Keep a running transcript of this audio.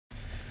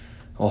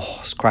Oh,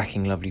 it's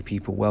cracking, lovely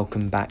people.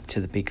 Welcome back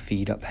to the Big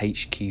Feed Up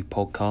HQ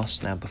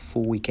podcast. Now,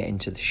 before we get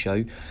into the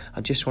show,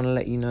 I just want to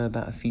let you know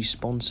about a few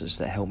sponsors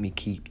that help me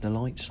keep the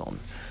lights on.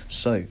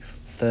 So,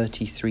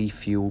 33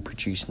 Fuel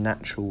produce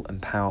natural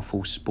and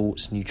powerful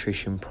sports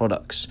nutrition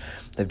products.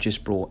 They've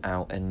just brought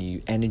out a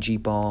new energy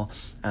bar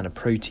and a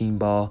protein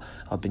bar.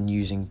 I've been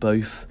using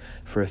both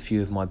for a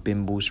few of my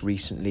bimbles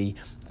recently.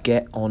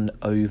 Get on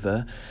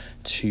over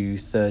to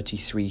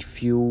 33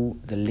 Fuel.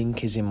 The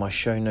link is in my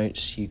show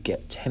notes. You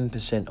get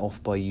 10%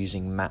 off by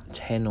using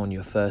MAT10 on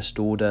your first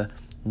order.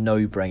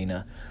 No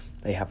brainer.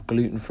 They have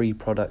gluten-free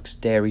products,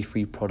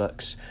 dairy-free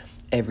products.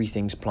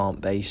 Everything's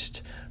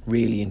plant-based.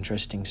 Really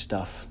interesting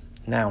stuff.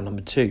 Now,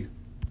 number 2.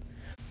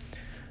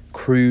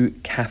 Crew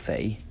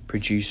Cafe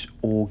produce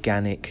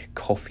organic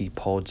coffee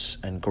pods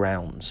and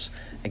grounds.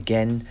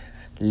 Again,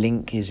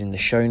 link is in the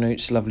show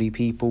notes, lovely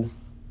people.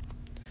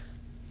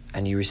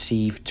 And you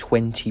receive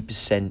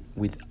 20%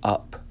 with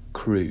Up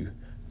Crew.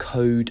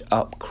 Code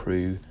Up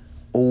Crew,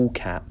 all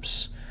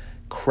caps.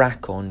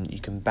 Crack on. You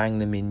can bang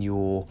them in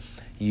your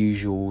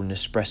usual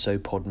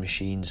Nespresso pod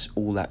machines,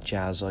 all that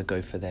jazz. I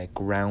go for their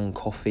ground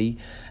coffee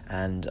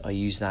and I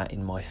use that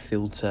in my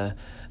filter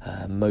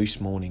most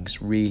mornings.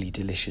 Really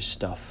delicious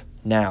stuff.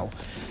 Now,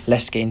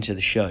 let's get into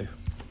the show.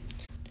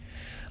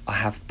 I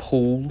have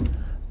Paul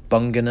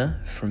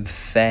Bungener from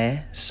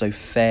Fair. So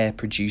Fair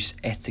produce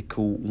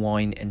ethical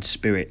wine and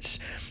spirits.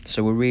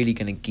 So we're really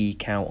going to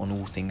geek out on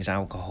all things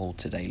alcohol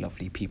today,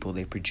 lovely people.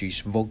 They produce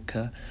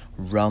vodka,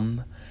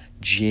 rum,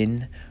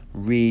 gin,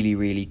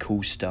 really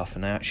cool stuff.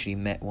 And I actually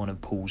met one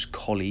of Paul's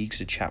colleagues,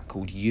 a chap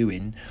called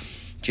Ewan,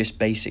 just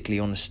basically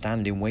on a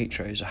stand in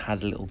Waitrose. I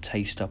had a little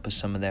taste up of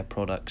some of their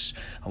products.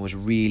 I was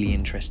really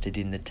interested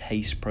in the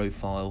taste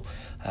profile,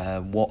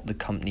 what the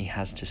company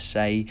has to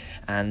say,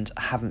 and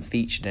I haven't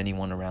featured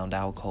anyone around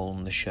alcohol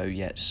on the show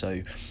yet,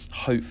 so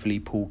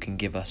hopefully Paul can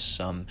give us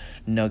some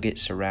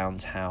nuggets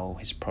around how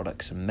his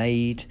products are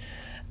made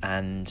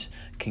and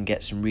can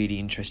get some really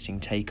interesting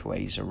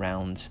takeaways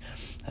around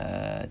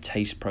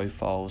taste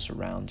profiles,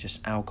 around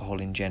just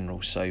alcohol in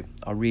general. So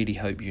I really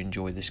hope you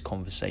enjoy this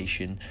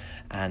conversation,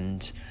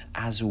 and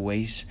as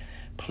always,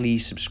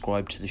 please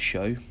subscribe to the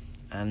show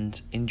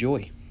and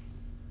enjoy.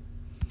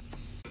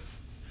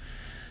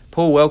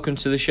 Paul, welcome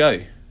to the show.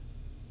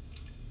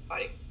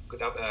 Hi,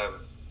 good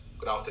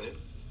afternoon.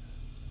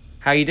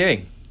 How are you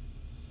doing?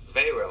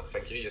 Very well,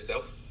 thank you.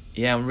 Yourself?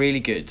 Yeah, I'm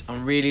really good.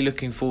 I'm really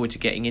looking forward to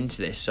getting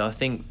into this. So I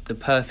think the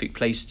perfect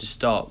place to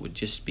start would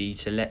just be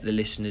to let the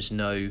listeners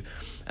know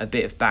a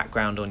bit of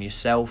background on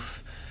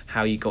yourself,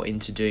 how you got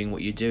into doing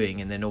what you're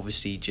doing, and then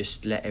obviously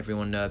just let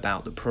everyone know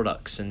about the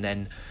products, and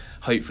then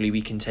hopefully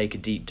we can take a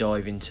deep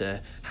dive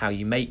into how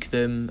you make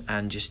them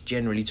and just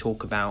generally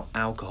talk about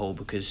alcohol,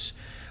 because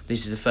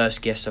this is the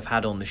first guest I've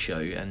had on the show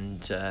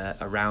and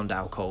around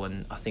alcohol,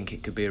 and I think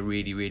it could be a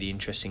really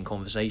interesting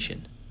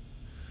conversation.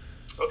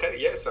 Okay,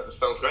 yes, that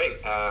sounds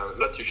great.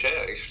 Lot to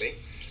share, actually.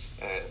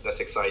 That's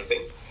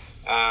exciting.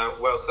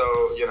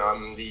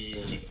 I'm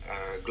the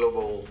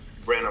global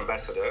brand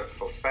ambassador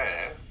for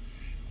Fair,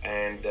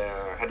 and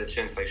had the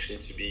chance actually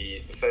to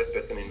be the first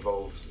person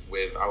involved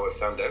with our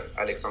founder,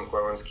 Alexandre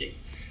Kwaronsky.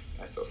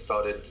 So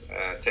started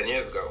 10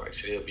 years ago.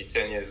 Actually, it'll be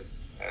 10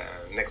 years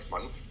next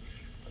month.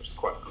 It's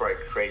quite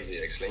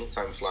crazy, actually.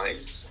 Time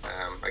flies.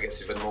 I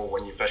guess even more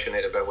when you're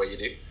passionate about what you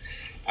do.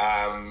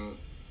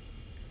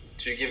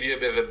 To give you a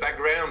bit of a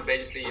background,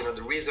 basically,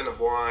 the reason of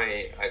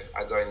why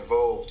I got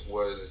involved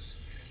was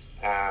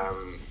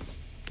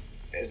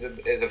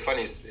is a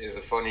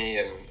funny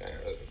and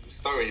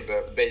story,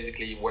 but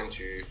basically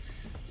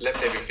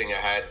left everything I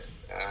had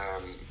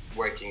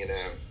working in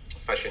a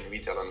fashion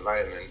retail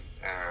environment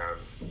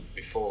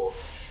before,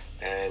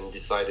 and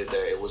decided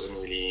that it wasn't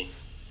really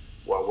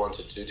what I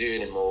wanted to do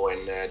anymore,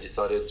 and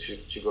decided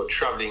to go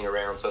traveling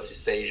around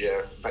Southeast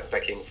Asia,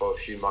 backpacking for a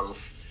few months.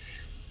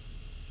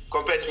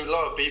 Compared to a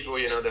lot of people,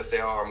 they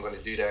say, "Oh, I'm going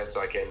to do that so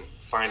I can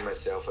find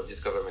myself or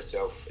discover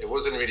myself." It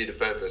wasn't really the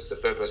purpose. The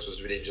purpose was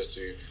really just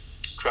to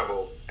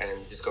travel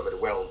and discover the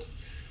world.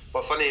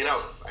 But funny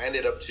enough, I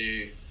ended up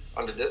to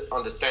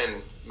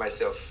understand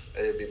myself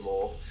a little bit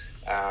more.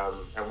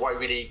 And what I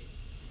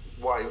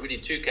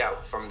really took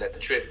out from that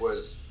trip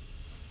was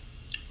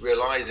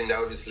realizing that,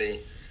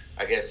 obviously,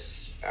 I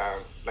guess,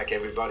 like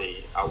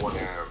everybody, I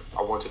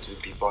wanted to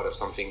be part of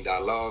something that I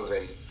love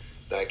and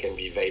that I can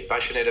be very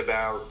passionate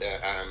about,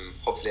 that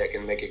hopefully I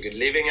can make a good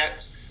living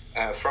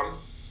from.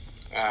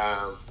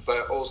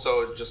 But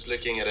also just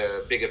looking at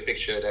a bigger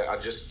picture, that I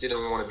just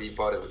didn't want to be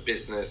part of a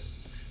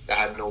business that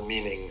had no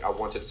meaning. I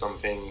wanted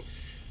something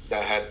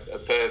that had a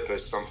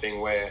purpose, something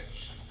where,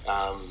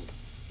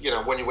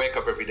 when you wake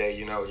up every day,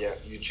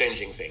 you're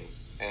changing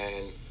things.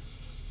 And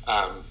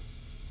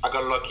I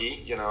got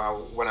lucky,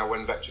 when I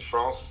went back to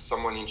France,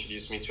 someone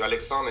introduced me to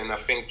Alexandre, and I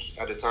think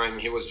at the time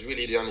he was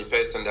really the only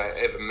person that I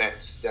ever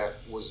met that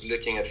was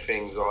looking at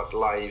things or at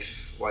life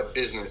or at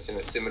business in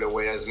a similar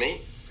way as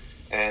me.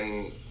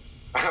 And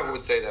I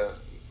would say that,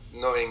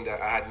 knowing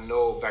that I had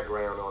no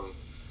background on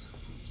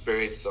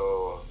spirits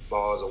or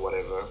bars or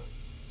whatever,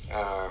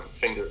 I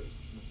think that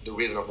the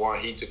reason of why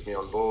he took me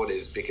on board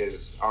is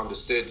because I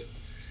understood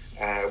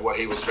what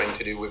he was trying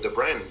to do with the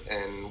brand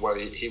and what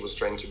he was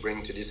trying to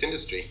bring to this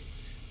industry.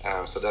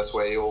 So that's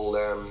where it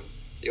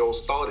all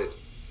started.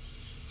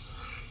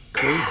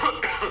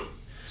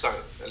 Sorry,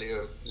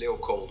 a little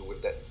cold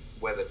with that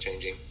weather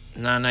changing.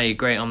 No, you're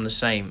great. I'm the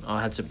same.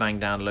 I had to bang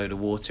down a load of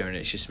water, and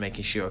it's just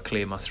making sure I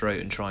clear my throat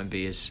and try and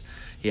be as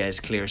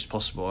clear as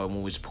possible. I'm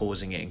always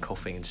pausing it and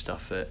coughing and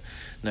stuff, but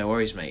no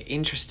worries, mate.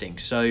 Interesting.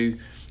 So,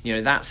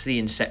 that's the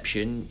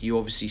inception. You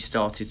obviously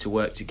started to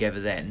work together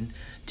then.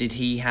 Did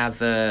he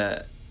have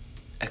a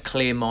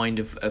clear mind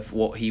of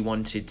what he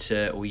wanted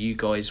to, or you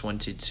guys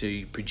wanted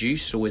to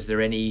produce, or was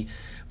there any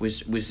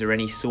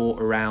thought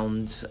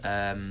around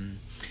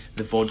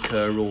the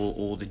vodka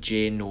or the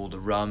gin or the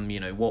rum?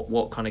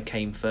 What kind of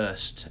came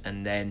first,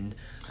 and then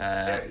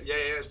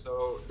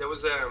So there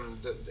was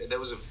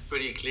a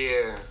pretty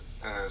clear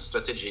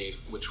strategy,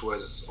 which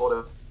was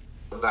all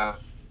about.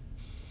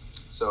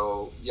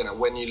 So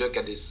when you look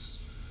at this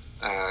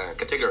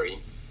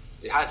category,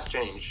 it has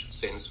changed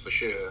since, for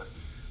sure,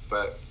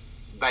 but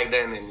back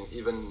then and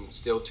even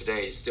still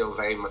today, is still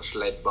very much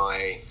led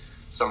by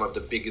some of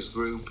the biggest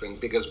group and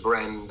biggest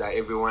brand that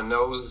everyone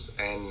knows,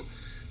 and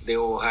they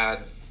all had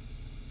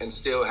and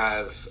still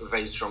have a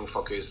very strong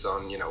focus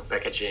on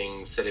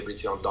packaging,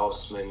 celebrity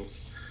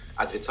endorsements,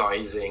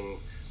 advertising,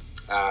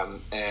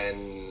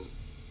 and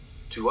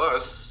to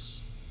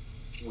us,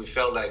 we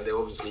felt like they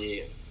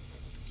obviously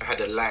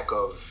had a lack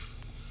of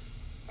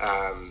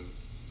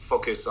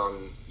focus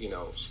on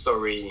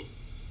story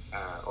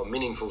or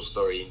meaningful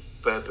story,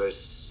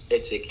 purpose,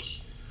 ethic,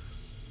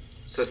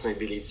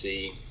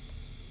 sustainability,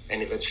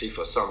 and eventually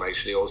for some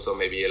actually also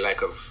maybe a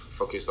lack of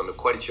focus on the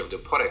quality of the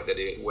product that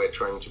they were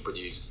trying to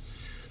produce.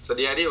 So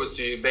the idea was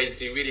to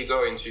basically really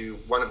go into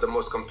one of the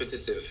most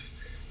competitive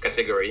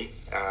category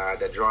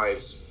that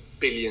drives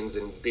billions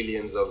and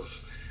billions of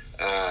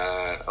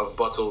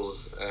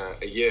bottles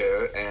a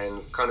year,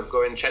 and kind of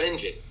go and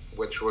challenge it,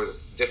 which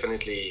was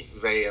definitely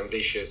very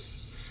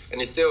ambitious,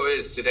 and it still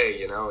is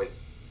today.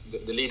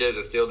 The leaders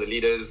are still the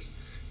leaders,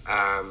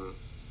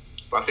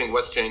 but I think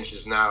what's changed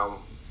is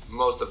now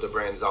most of the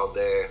brands out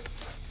there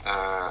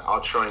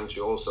are trying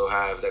to also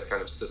have that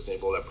kind of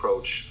sustainable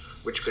approach,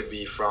 which could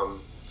be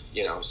from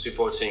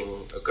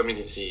supporting a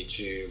community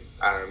to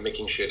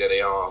making sure that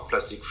they are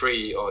plastic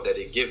free, or that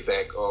they give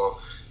back, or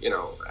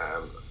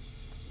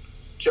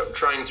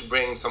trying to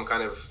bring some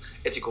kind of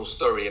ethical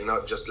story, and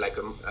not just like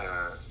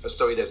a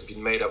story that's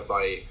been made up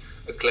by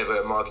a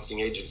clever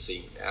marketing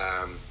agency,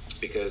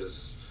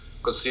 because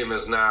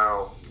consumers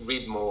now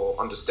read more,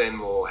 understand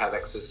more, have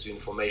access to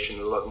information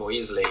a lot more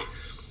easily,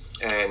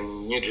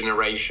 and new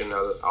generation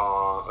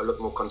are a lot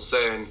more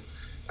concerned.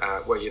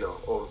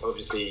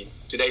 Obviously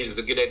today is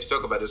a good day to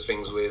talk about those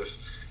things with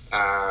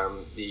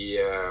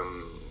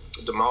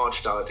the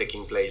march that are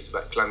taking place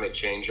about climate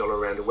change all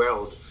around the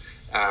world.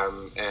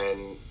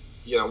 And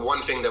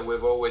one thing that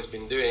we've always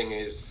been doing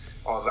is,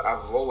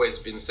 I've always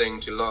been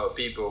saying to a lot of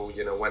people,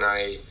 when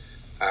I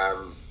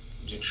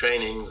do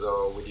trainings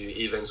or we do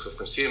events with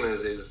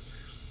consumers, is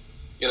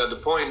the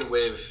point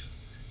with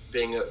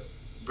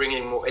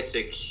bringing more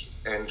ethic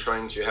and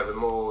trying to have a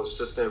more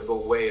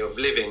sustainable way of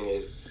living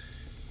is,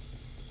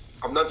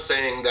 I'm not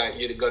saying that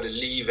you've got to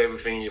leave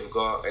everything you've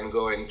got and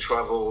go and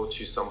travel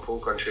to some poor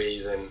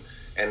countries and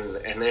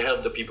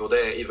help the people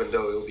there, even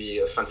though it will be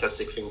a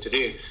fantastic thing to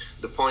do.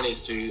 The point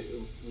is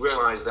to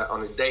realize that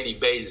on a daily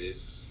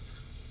basis,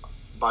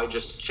 by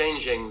just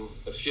changing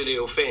a few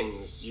little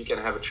things, you can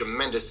have a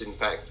tremendous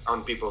impact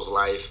on people's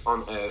life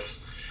on Earth,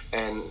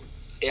 and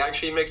it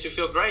actually makes you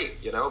feel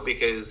great,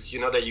 because you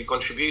know that you're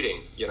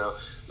contributing. A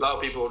lot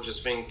of people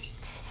just think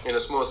in a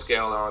small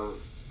scale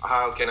on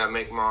how can I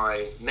make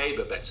my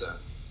neighbor better,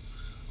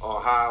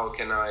 or how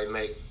can I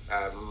make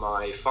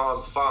my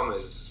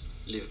farmers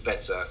live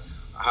better,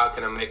 how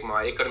can I make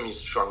my economy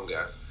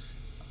stronger.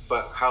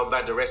 But how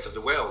about the rest of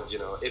the world?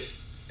 If,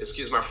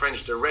 excuse my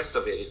French, the rest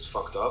of it is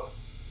fucked up,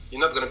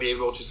 you're not going to be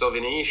able to solve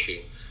any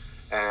issue.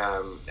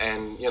 And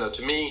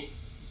to me,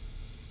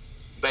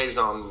 based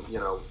on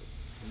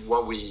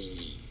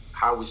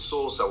how we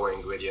source our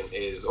ingredient,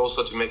 is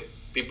also to make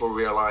people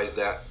realize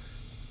that,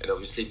 and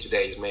obviously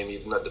today is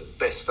maybe not the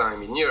best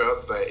time in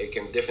Europe, but it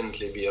can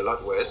definitely be a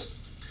lot worse,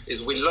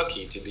 is we're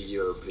lucky to be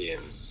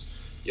Europeans.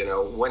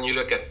 When you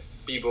look at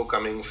people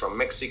coming from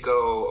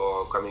Mexico,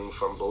 or coming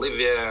from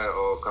Bolivia,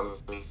 or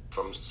coming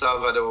from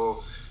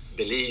Salvador,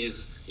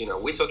 Belize,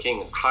 we're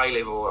talking high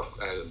level of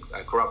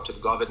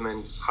corrupted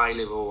governments, high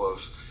level of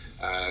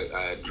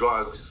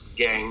drugs,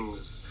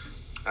 gangs,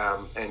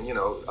 and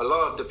a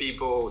lot of the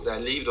people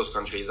that leave those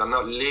countries are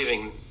not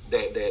leaving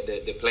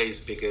the place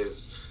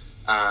because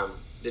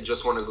they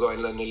just want to go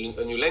and learn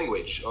a new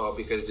language, or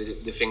because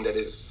they think that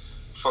it's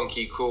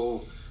funky,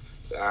 cool,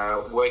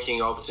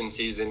 working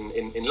opportunities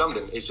in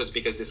London. It's just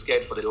because they're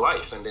scared for their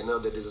life and they know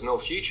that there's no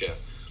future.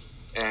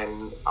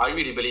 And I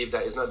really believe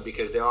that it's not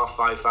because they are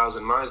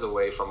 5,000 miles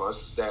away from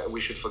us that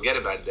we should forget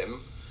about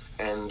them,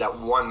 and that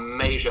one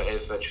major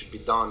effort should be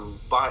done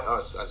by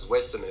us as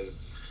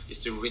Westerners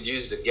is to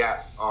reduce the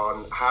gap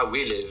on how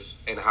we live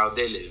and how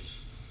they live,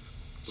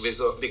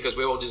 because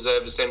we all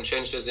deserve the same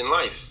chances in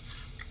life.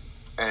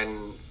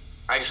 And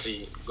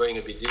actually, going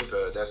a bit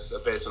deeper, that's a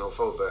personal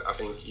thought, but I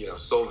think,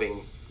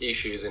 solving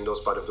issues in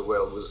those parts of the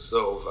world will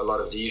solve a lot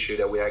of the issue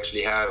that we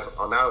actually have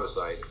on our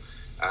side.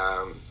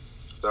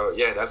 So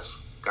yeah, that's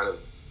kind of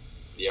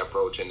the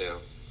approach and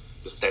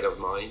the state of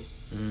mind.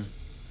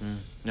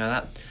 No,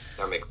 that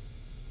makes sense.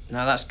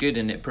 No, that's good,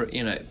 and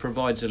it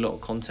provides a lot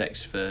of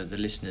context for the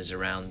listeners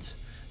around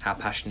how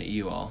passionate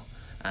you are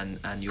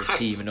and your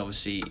team, and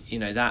obviously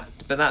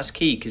but that's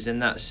key, because then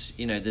that's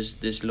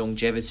there's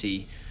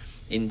longevity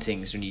in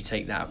things when you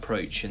take that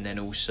approach, and then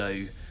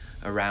also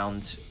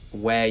around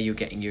where you're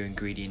getting your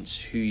ingredients,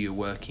 who you're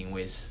working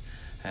with,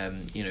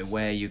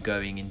 where you're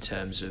going in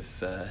terms of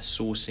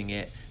sourcing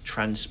it,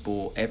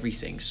 transport,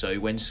 everything. So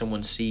when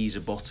someone sees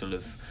a bottle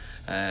of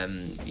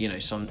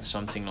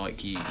something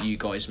like you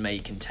guys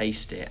make and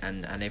taste it,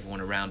 and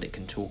everyone around it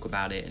can talk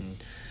about it,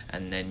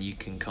 and then you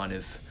can kind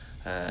of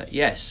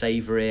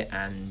savor it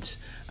and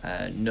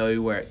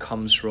know where it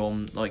comes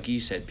from. Like you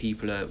said,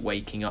 people are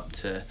waking up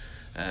to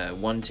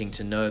wanting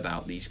to know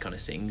about these kind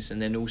of things,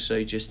 and then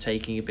also just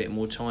taking a bit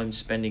more time,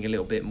 spending a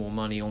little bit more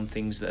money on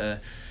things that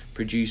are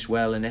produced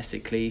well and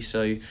ethically.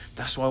 So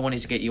that's why I wanted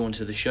to get you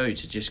onto the show,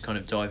 to just kind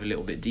of dive a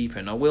little bit deeper.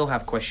 And I will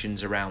have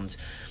questions around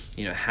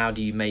how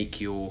do you make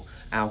your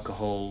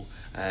alcohol,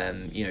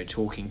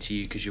 talking to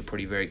you, because you're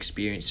probably very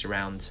experienced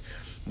around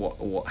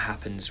what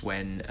happens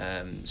when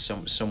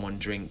someone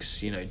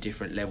drinks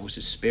different levels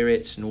of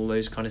spirits and all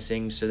those kind of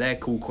things. So they're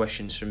cool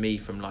questions for me,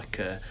 from like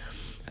a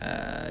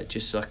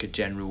just like a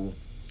general,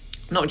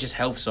 not just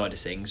health side of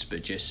things,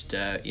 but just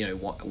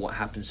what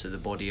happens to the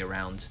body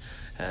around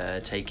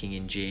taking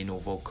in gin or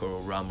vodka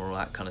or rum or all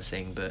that kind of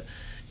thing. But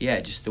yeah,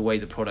 just the way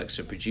the products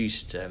are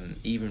produced,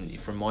 even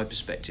from my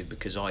perspective,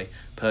 because I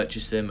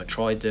purchased them, I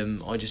tried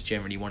them, I just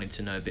generally wanted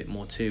to know a bit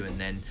more too. And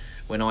then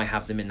when I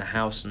have them in the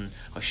house and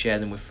I share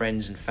them with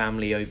friends and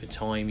family over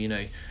time,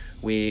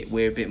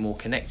 we're a bit more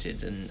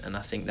connected, and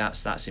I think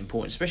that's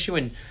important, especially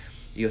when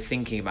you're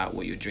thinking about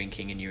what you're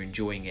drinking and you're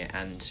enjoying it.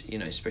 And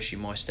especially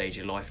my stage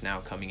of life now,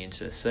 coming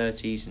into the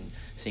 30s and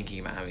thinking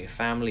about having a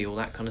family, all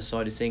that kind of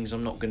side of things,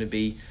 I'm not going to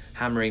be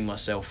hammering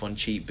myself on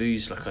cheap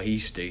booze like I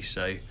used to.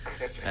 So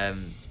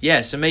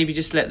so maybe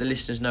just let the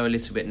listeners know a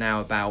little bit now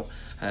about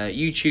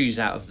you choose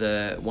out of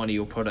the one of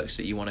your products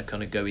that you want to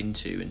kind of go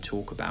into and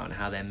talk about, and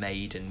how they're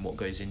made and what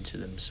goes into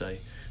them. So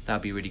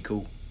that'd be really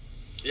cool.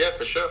 Yeah,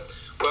 for sure.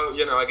 Well,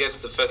 I guess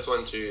the first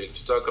one to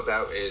talk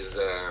about is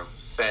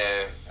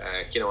Fair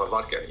Quinoa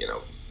Vodka.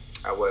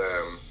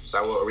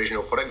 Our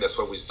original product. That's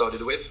what we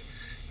started with,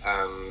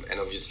 and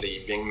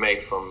obviously being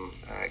made from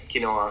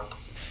quinoa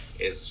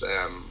is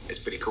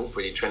pretty cool,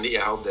 pretty trendy.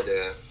 I hope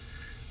that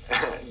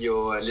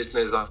your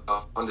listeners are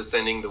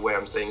understanding the way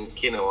I'm saying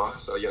quinoa.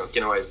 So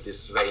quinoa is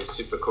this very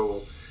super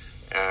cool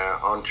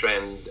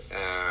on-trend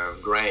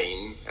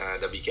grain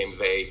that became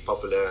very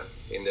popular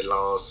in the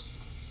last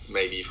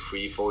maybe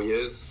 3-4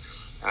 years,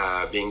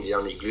 being the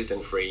only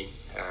gluten-free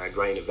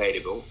grain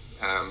available.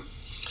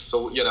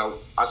 So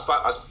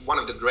as one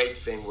of the great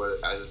things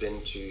has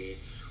been to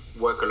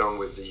work along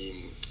with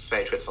the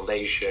Fair Trade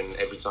Foundation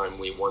every time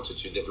we wanted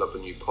to develop a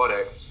new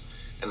product,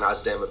 and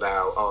ask them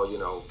about,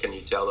 can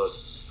you tell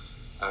us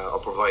or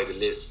provide a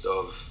list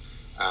of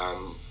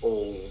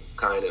all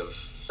kind of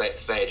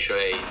fair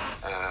trade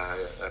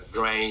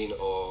grain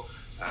or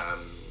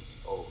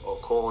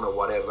corn or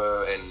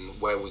whatever, and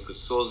where we could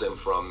source them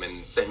from.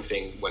 And same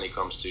thing when it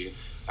comes to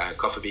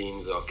coffee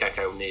beans or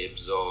cacao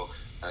nibs or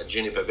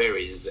juniper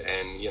berries.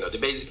 And they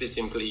basically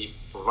simply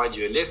provide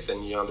you a list,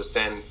 and you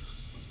understand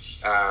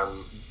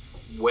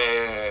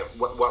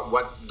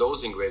what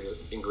those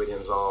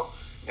ingredients are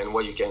and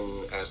where you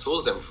can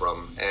source them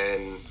from.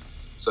 And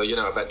so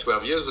about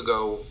 12 years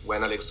ago,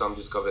 when Alexandre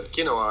discovered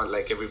quinoa,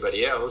 like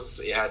everybody else,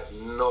 he had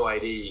no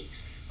idea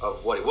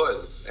of what it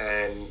was.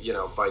 And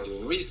by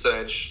doing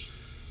research,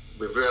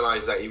 we've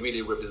realized that it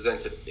really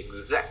represented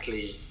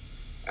exactly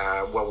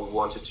what we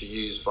wanted to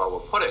use for our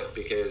product,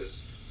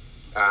 because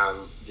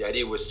the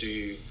idea was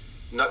to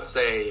not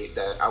say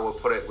that our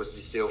product was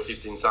distilled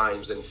 15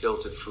 times and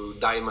filtered through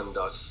diamond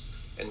dust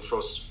and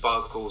throw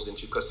sparkles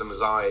into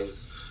customers'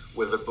 eyes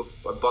with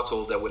a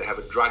bottle that would have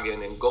a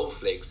dragon and gold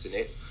flakes in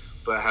it,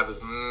 but have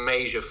a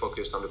major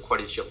focus on the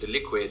quality of the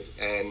liquid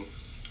and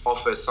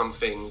offer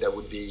something that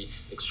would be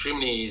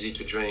extremely easy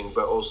to drink,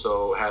 but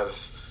also have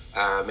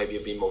maybe a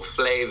bit more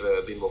flavor,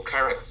 a bit more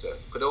character.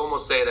 Could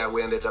almost say that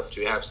we ended up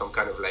to have some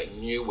kind of like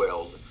new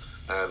world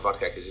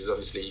vodka, because it's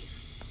obviously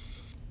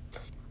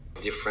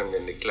different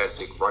than the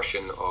classic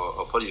Russian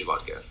or Polish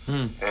vodka.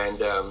 And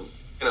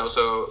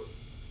so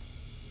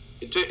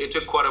it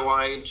took quite a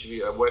while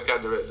to work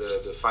out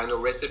the final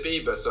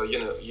recipe. But so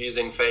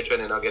using fair trade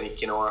and organic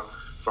quinoa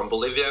from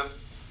Bolivia.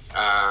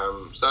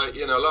 So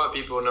a lot of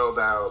people know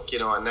about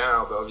quinoa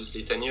now, but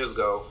obviously 10 years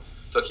ago,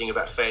 talking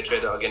about fair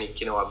trade organic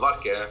quinoa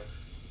vodka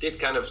did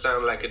kind of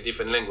sound like a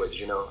different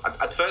language.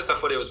 At first I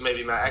thought it was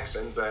maybe my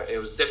accent, but it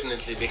was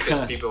definitely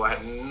because people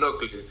had no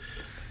clue.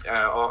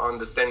 our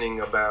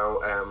understanding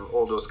about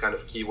all those kind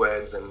of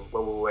keywords and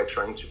what we were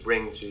trying to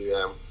bring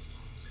to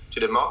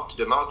the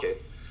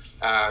market.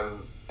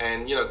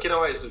 And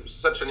quinoa is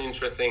such an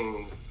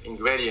interesting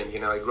ingredient.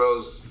 It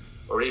grows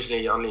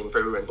originally only in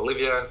Peru and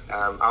Bolivia.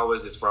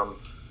 Ours is from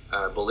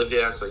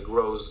Bolivia, so it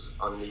grows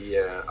on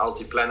the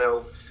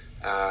Altiplano,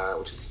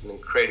 which is an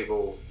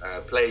incredible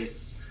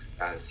place,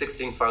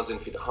 16,000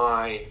 feet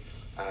high.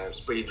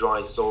 It's pretty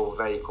dry soil,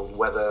 very cold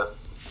weather.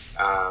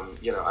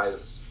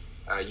 As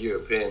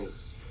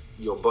Europeans,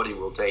 your body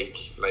will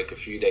take like a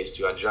few days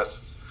to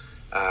adjust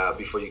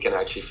before you can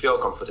actually feel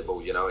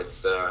comfortable.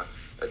 It's a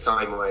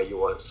time where you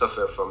will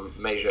suffer from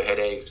major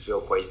headaches,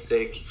 feel quite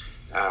sick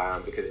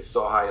because it's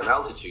so high in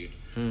altitude.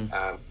 You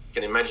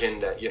can imagine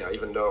that,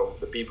 even though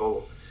the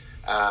people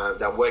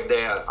that work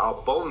there are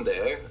born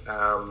there,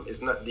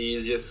 it's not the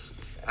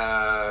easiest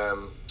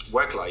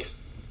work life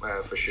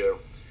for sure.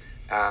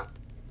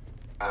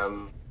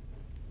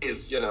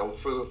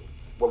 Through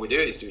what we do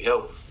is to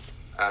help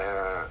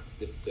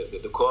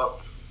the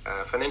co-op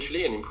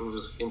financially and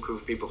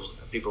improve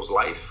people's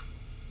life,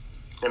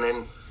 and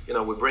then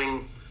we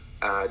bring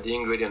the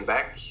ingredient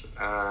back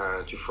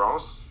to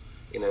France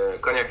in a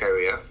Cognac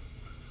area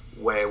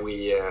where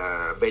we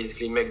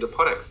basically make the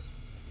product.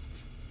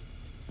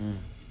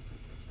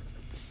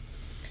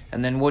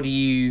 And then what do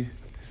you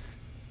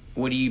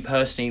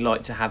personally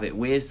like to have it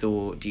with,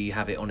 or do you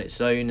have it on its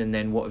own? And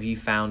then what have you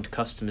found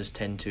customers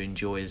tend to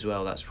enjoy as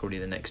well? That's probably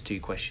the next two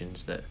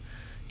questions that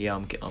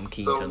I'm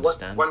keen to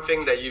understand. One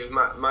thing that you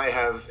might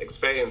have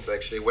experienced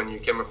actually when you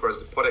came across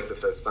the product the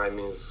first time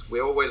is we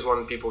always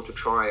want people to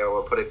try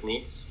our product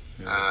neats,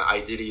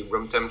 ideally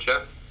room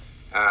temperature.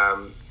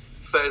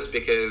 First,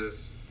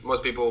 because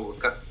most people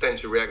tend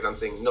to react on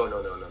saying no,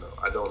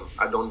 I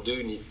don't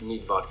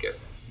need vodka.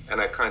 And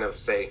I kind of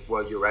say,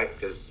 well, you're right,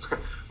 because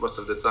most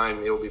of the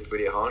time it will be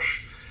pretty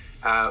harsh.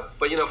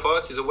 But for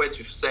us, it's a way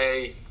to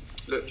say,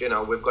 look,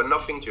 we've got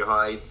nothing to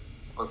hide.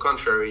 On the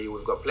contrary,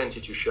 we've got plenty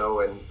to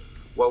show, and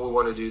what we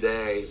want to do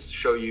there is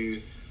show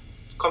you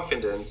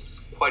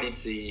confidence,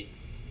 quality,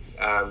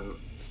 and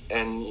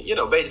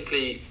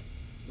basically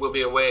will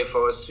be a way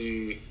for us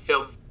to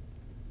help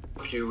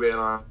you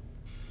realize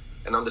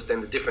and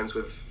understand the difference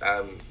with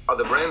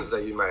other brands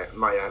that you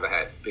might have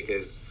had,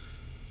 because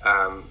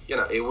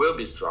it will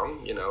be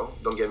strong.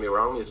 Don't get me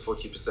wrong, it's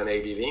 40%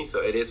 ABV, so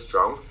it is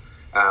strong.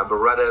 But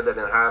rather than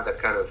have that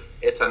kind of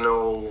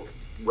ethanol,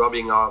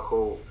 rubbing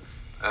alcohol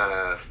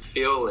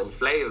feel and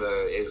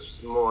flavor,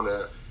 is more on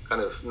a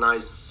kind of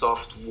nice,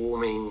 soft,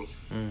 warming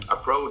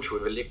approach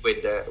with a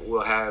liquid that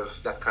will have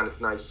that kind of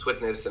nice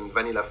sweetness and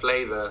vanilla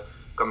flavor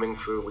coming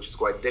through, which is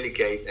quite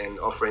delicate and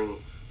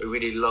offering a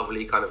really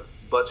lovely kind of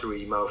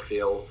buttery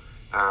mouthfeel.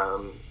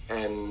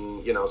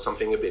 And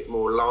something a bit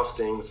more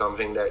lasting,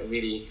 something that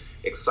really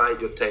excite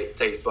your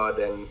taste bud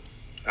and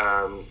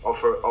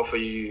offer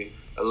you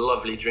a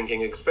lovely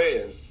drinking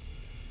experience.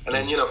 And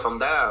then from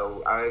there,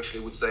 I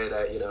actually would say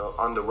that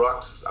on the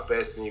rocks, I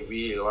personally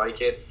really like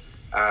it.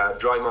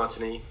 Dry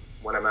martini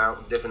when I'm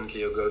out,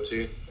 definitely a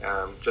go-to.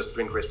 Just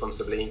drink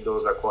responsibly.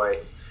 Those are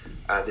quite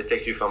they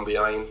take you from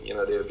behind.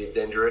 They're a bit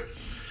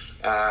dangerous,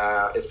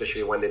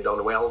 especially when they're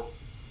done well.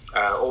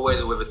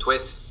 Always with a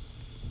twist.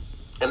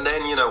 And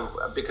then,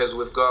 because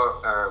we've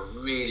got a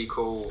really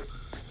cool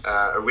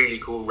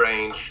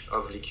range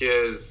of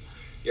liqueurs.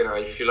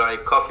 If you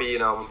like coffee,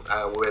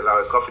 with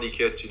our coffee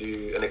liqueur to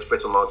do an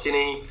espresso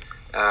martini,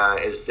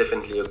 is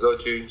definitely a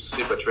go-to.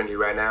 Super trendy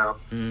right now.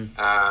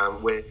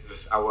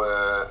 With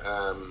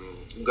our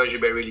goji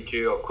berry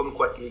liqueur or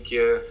kumquat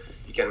liqueur,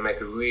 you can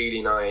make a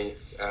really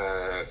nice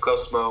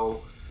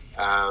Cosmo.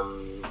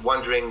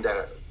 One drink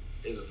that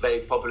is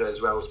very popular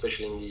as well,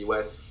 especially in the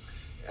US.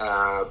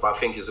 But I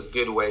think is a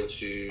good way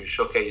to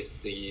showcase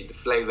the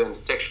flavor and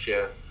the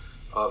texture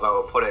of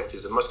our product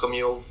is a Moscow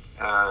Mule.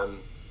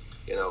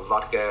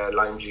 Vodka,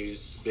 lime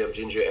juice, bit of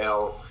ginger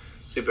ale,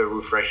 super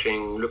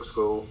refreshing, looks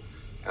cool.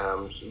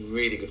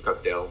 Really good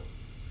cocktail.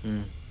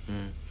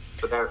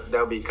 So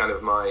that'll be kind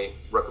of my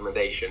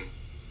recommendation.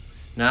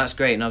 No, that's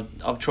great, and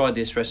I've tried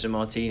the espresso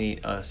martini.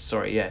 That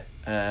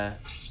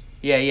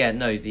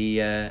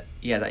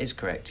is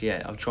correct.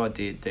 Yeah, I've tried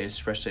the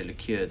espresso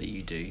liqueur that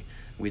you do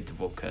with the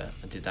vodka.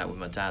 I did that with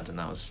my dad, and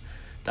that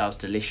was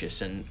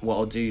delicious. And what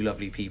I'll do,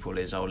 lovely people,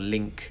 is I'll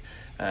link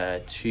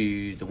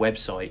to the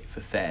website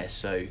for Fair,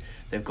 so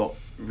they've got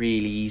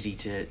really easy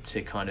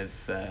to kind of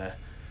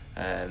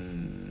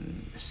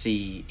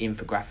see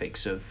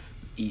infographics of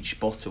each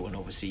bottle, and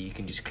obviously you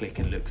can just click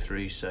and look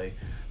through. So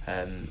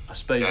I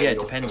suppose it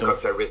depends on. You've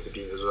got their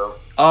recipes as well.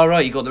 Oh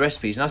right, you got the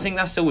recipes, and I think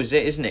that's always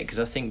it, isn't it? Because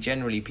I think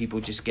generally people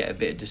just get a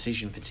bit of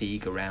decision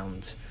fatigue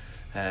around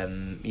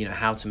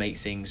how to make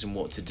things and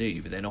what to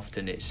do, but then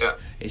often it's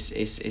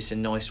a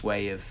nice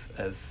way of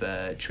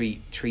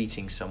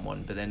treating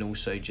someone, but then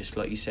also, just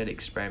like you said,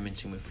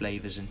 experimenting with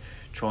flavors and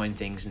trying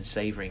things and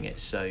savoring it.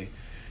 So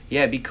yeah,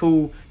 it'd be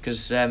cool,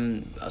 because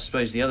I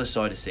suppose the other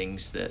side of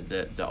things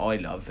that I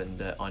love and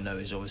that I know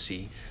is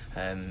obviously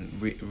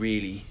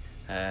really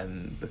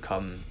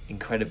become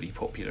incredibly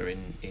popular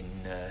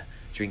in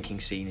drinking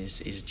scene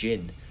is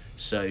gin.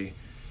 So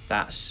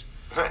that's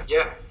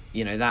Yeah.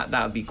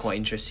 That would be quite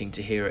interesting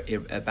to hear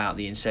about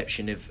the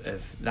inception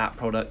of that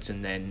product,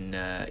 and then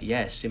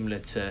similar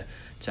to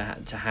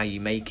how you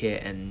make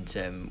it,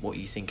 and what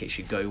you think it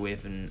should go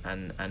with, and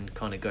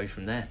kind of go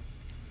from there.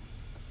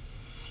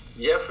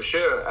 Yeah, for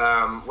sure.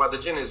 Well, the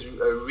gin is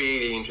a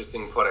really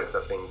interesting product,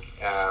 I think.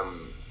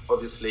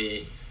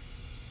 Obviously,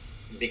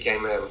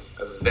 became a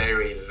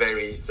very,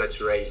 very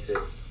saturated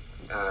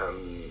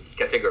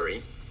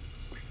category.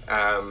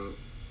 Um,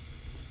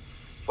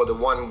 for the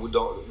one who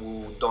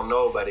don't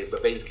know about it,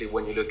 but basically,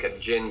 when you look at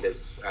gin,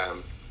 there's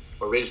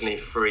originally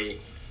three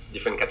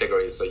different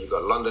categories. So you've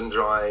got London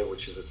Dry,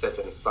 which is a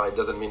certain style. It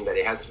doesn't mean that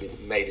it has to be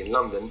made in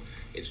London.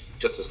 It's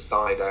just a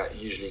style that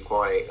usually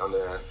quite on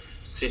a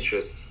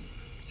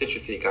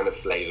citrusy kind of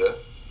flavor.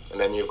 And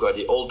then you've got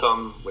the Old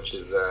Tom, which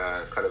is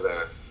kind of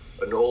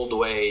an old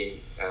way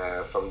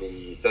from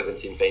the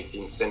 17th,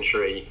 18th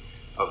century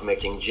of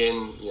making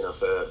gin.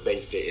 So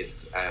basically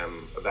it's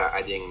about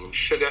adding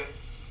sugar.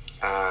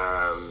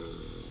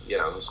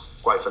 It's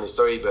quite a funny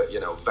story, but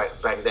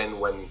back then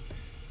when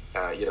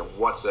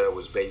water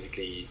was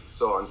basically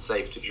so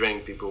unsafe to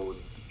drink, people would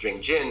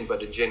drink gin, but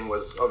the gin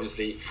was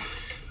obviously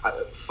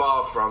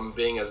far from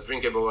being as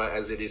drinkable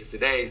as it is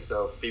today.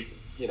 So people,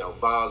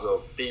 bars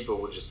or people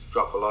would just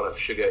drop a lot of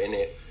sugar in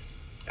it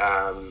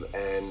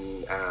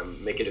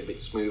and make it a bit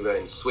smoother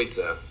and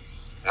sweeter.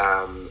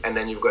 And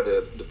then you've got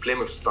the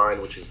Plymouth style,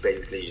 which is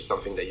basically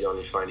something that you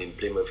only find in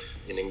Plymouth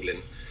in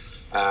England.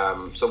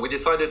 So we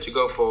decided to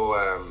go for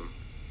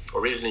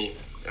originally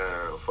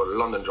for the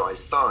London Dry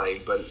style,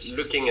 but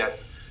looking at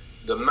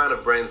the amount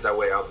of brands that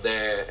were out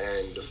there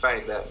and the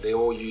fact that they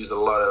all use a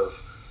lot of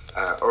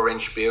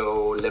orange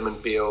peel, lemon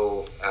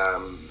peel,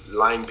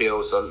 lime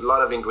peel, so a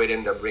lot of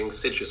ingredient that brings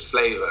citrus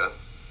flavor.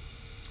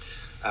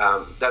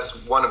 That's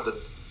one of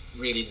the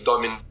really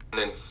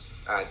dominant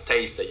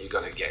taste that you're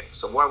going to get.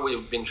 So what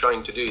we've been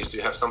trying to do is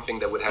to have something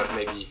that would have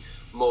maybe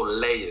more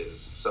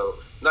layers. So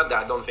not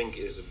that I don't think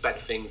it's a bad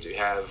thing to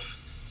have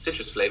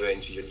citrus flavor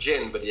into your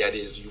gin, but the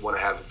idea is you want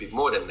to have a bit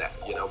more than that,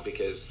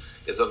 because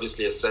there's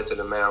obviously a certain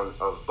amount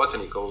of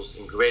botanicals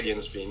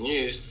ingredients being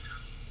used,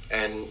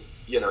 and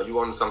you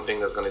want something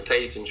that's going to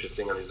taste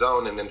interesting on its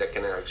own, and then that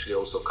can actually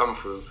also come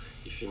through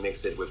if you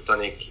mix it with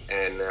tonic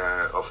and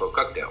of a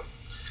cocktail.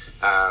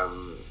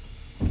 Um,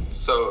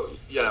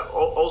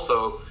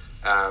 also,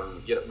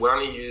 we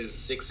only use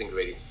six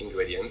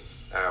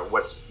ingredients,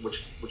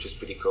 which is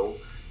pretty cool.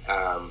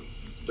 Um,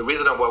 the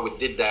reason why we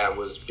did that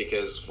was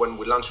because when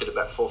we launched it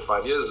about 4 or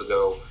 5 years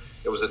ago,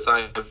 it was a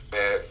time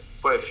where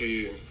quite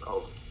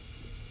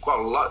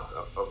a lot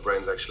of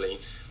brands actually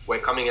were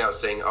coming out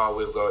saying, oh,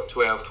 we've got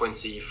 12,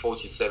 20,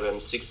 47,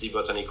 60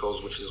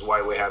 botanicals, which is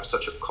why we have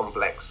such a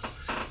complex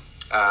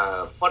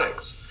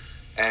product.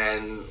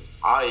 And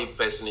I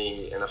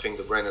personally, and I think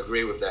the brand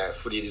agree with that,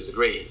 fully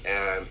disagree.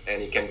 And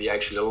it can be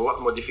actually a lot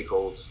more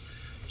difficult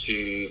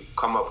to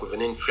come up with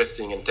an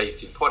interesting and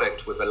tasty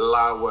product with a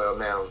lower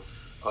amount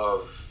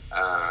of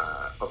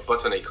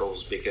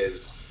botanicals,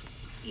 because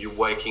you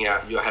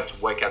have to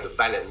work out the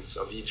balance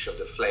of each of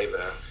the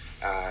flavor,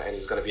 and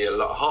it's going to be a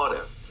lot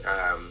harder.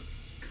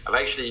 I've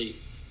actually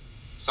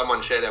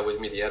Someone shared that with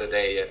me the other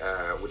day,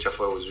 which I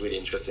thought was really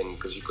interesting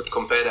because you could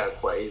compare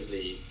that quite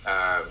easily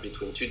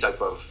between two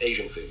types of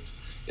Asian food.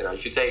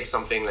 If you take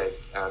something like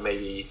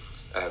maybe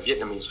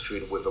Vietnamese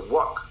food with a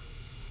wok,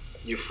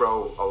 you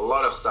throw a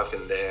lot of stuff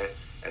in there,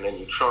 and then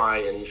you try,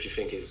 and if you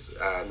think it's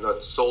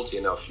not salty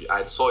enough, you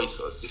add soy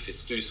sauce. If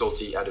it's too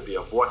salty, add a bit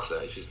of water.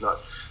 If it's not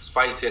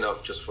spicy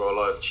enough, just throw a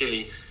lot of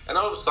chili, and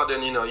all of a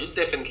sudden, you're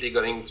definitely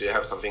going to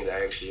have something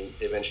that actually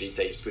eventually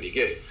tastes pretty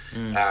good.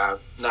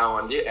 Now,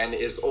 and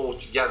it's all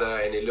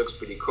together, and it looks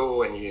pretty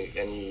cool, and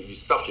you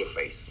stuff your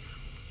face.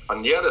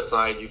 On the other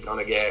side, you're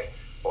gonna get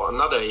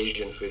another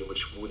Asian food,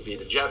 which would be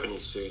the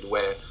Japanese food,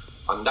 where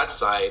on that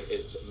side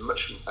is a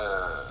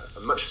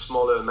much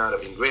smaller amount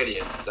of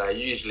ingredients that are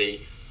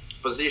usually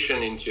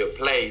positioned into a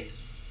plate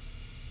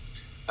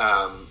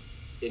um,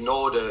 in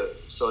order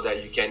so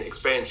that you can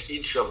experience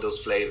each of those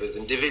flavors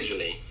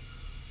individually,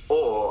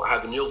 or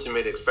have an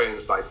ultimate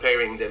experience by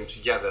pairing them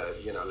together.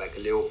 Like a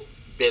little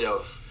bit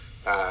of,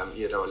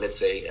 let's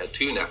say a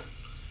tuna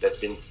that's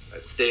been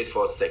stayed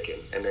for a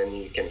second, and then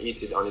you can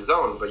eat it on its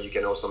own. But you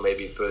can also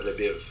maybe put a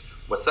bit of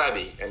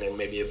wasabi, and then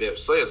maybe a bit of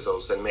soy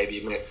sauce, and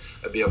maybe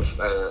a bit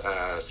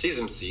of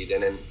sesame seed,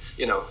 and then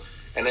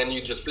and then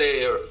you just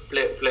play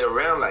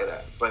around like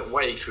that. But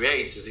what it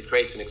creates is it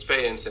creates an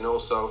experience, and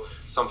also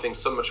something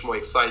so much more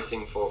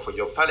exciting for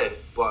your palate.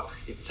 But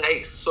it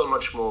takes so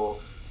much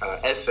more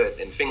effort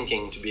and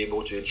thinking to be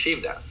able to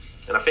achieve that.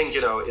 And I think,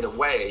 in a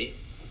way,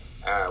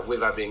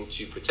 without being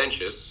too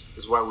pretentious,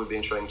 is what we've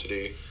been trying to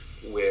do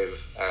with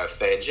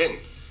Fair Gin.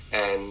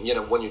 And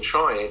when you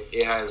try it,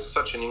 it has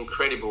such an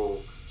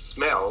incredible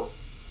smell,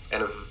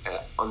 and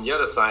on the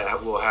other side,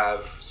 it will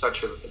have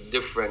such a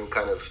different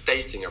kind of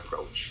tasting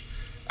approach.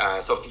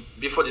 So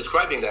before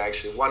describing that,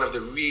 actually, one of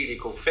the really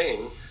cool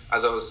thing,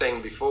 as I was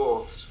saying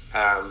before,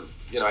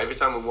 every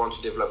time we want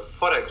to develop a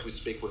product, we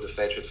speak with the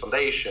Fair Trade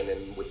Foundation,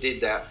 and we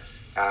did that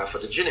for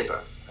the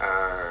juniper.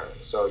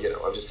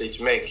 Obviously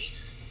to make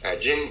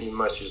gin, you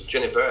must use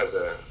juniper as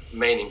a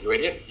main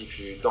ingredient. If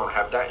you don't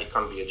have that, it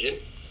can't be a gin.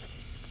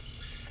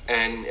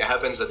 And it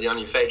happens that the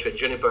only fair trade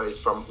juniper is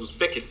from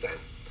Uzbekistan.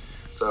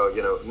 So,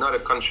 not a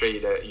country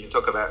that you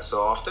talk about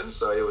so often.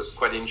 So it was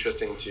quite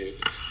interesting to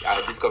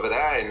discover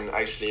that and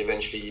actually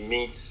eventually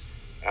meet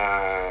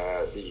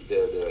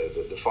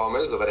the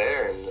farmers over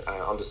there and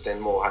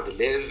understand more how they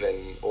live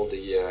and all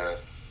the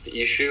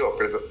issue or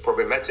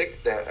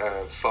problematic that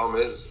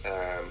farmers,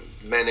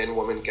 men and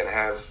women, can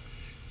have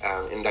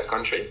in that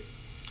country.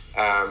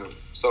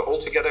 So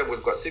altogether,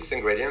 we've got 6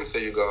 ingredients. So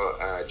you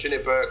got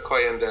juniper,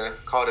 coriander,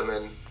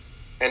 cardamom,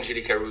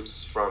 angelica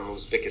roots from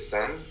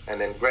Uzbekistan,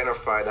 and then grain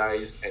of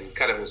paradise and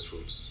calamus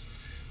roots.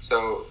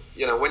 So,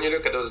 when you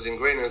look at those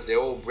ingredients, they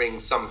all bring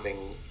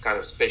something kind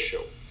of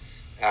special.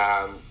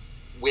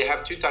 We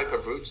have 2 types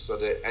of roots. So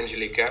the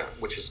angelica,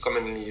 which is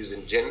commonly used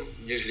in gin,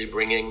 usually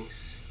bringing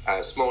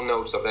small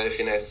notes of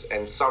earthiness,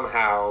 and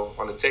somehow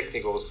on the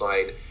technical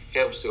side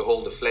helps to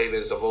hold the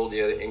flavors of all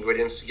the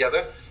ingredients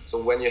together.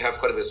 So when you have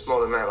quite a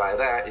small amount like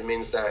that, it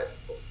means that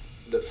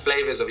the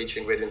flavors of each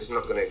ingredient is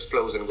not going to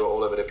explode and go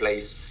all over the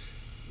place,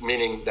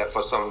 meaning that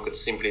for some could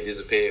simply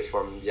disappear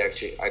from the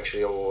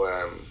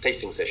actual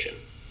tasting session.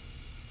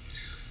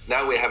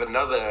 Now we have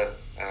another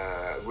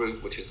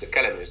root, which is the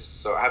calamus.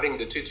 So having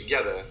the 2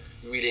 together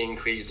really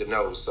increase the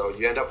nose. So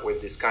you end up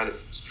with this kind of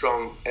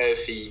strong,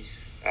 earthy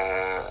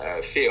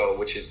feel,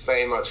 which is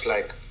very much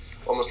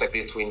almost like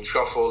between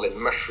truffle and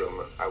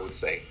mushroom, I would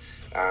say.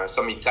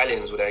 Some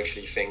Italians would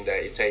actually think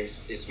that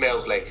it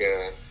smells like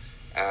a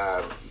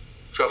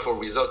truffle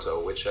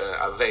risotto, which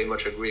I very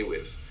much agree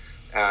with.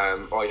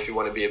 Or if you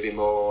want to be a bit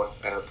more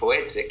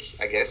poetic,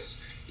 I guess,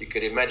 you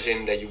could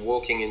imagine that you're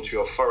walking into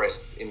your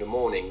forest in the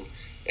morning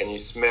and you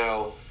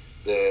smell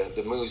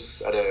the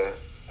mousse at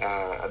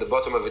the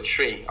bottom of a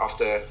tree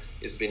after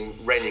it's been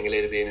raining a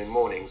little bit in the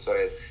morning.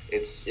 So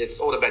it's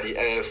all about the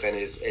earth, and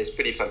it's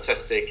pretty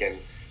fantastic, and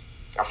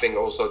I think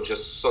also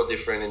just so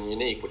different and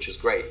unique, which is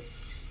great.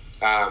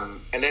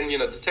 And then,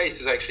 the taste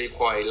is actually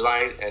quite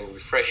light and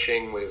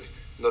refreshing with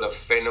a lot of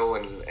fennel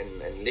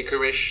and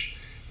licorice.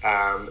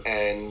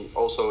 And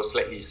also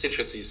slightly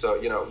citrusy. So,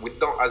 we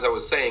don't, as I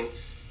was saying,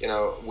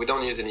 we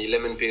don't use any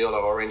lemon peel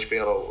or orange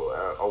peel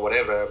or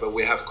whatever, but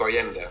we have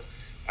coriander,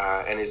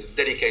 and it's a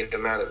dedicated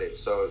amount of it.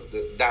 So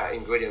that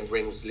ingredient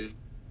brings to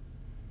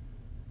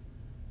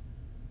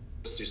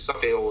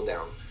soften it all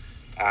down.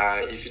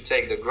 If you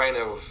take the grain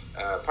of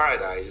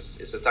paradise,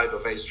 it's a type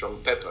of very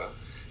strong pepper,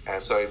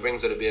 so it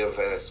brings a little bit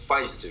of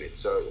spice to it.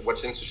 So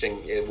what's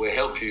interesting, it will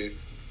help you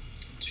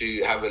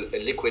to have a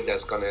liquid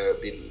that's going to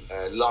be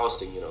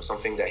lasting,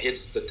 something that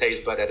hits the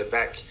taste bud at the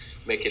back,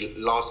 make it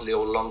last a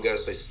little longer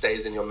so it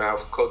stays in your mouth,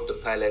 coat the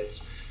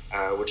palate,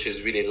 which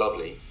is really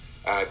lovely.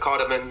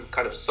 Cardamom,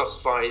 kind of soft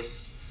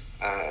spice,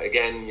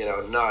 again,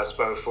 not as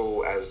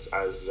powerful as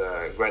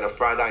grain of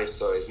paradise,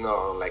 so it's not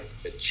on like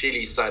the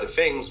chili side of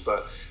things,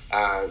 but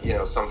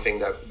something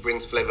that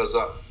brings flavors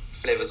up,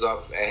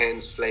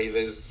 enhance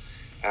flavors,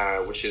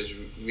 which is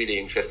really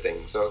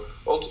interesting. So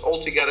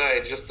altogether,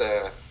 it's just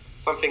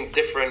something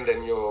different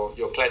than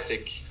your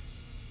classic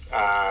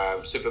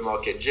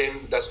supermarket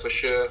gin, that's for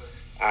sure.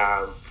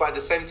 But at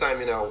the same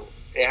time,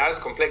 it has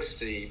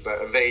complexity,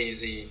 but a very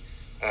easy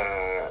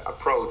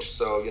approach.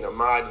 So,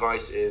 my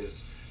advice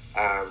is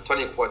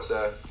tonic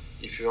water.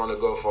 If you want to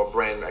go for a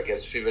brand, I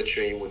guess Fever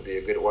Tree would be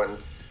a good one.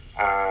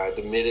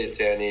 The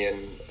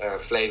Mediterranean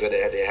flavor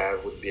that they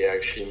have would be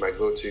actually my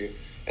go-to.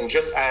 And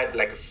just add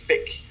like a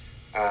thick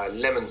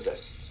lemon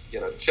zest.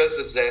 Just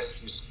the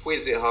zest. You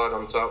squeeze it hard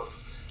on top.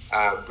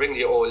 Bring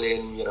the oil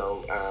in.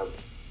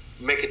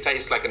 Make it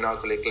taste like an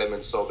alcoholic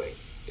lemon sorbet.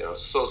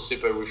 So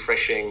super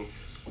refreshing.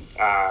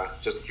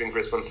 Just drink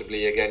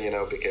responsibly again,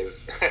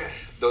 because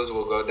those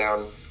will go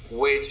down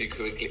way too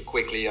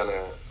quickly on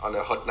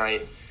a hot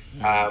night.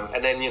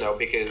 And then,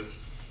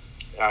 because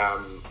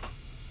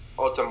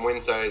autumn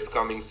winter is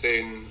coming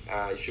soon,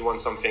 if you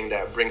want something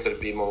that brings a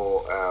bit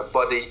more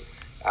body,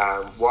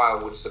 what I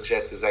would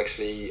suggest is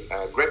actually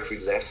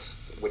grapefruit zest,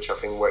 which I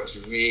think works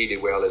really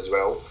well as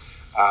well.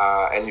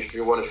 And if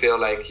you want to feel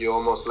like you're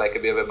almost like a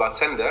bit of a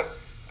bartender,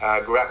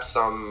 grab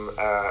some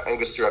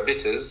Angostura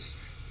bitters,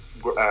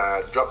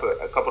 drop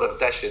a couple of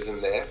dashes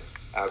in there,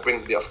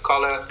 brings a bit of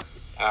color,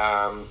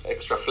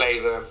 extra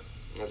flavor.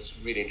 It's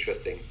really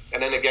interesting.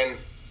 And then again,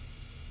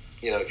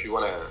 if you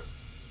want to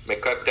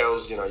make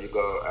cocktails, you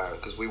go,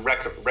 because we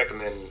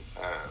recommend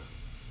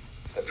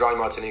a dry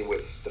martini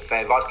with the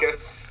fair vodka.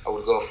 I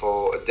would go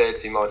for a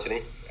dirty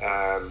martini.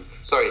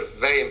 Sorry,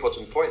 very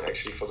important point,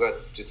 actually, forgot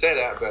to say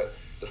that, but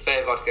the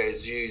fair vodka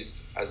is used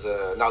as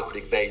an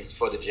alcoholic base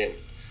for the gin.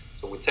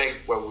 So we take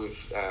what we've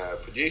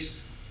produced,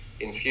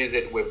 infuse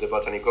it with the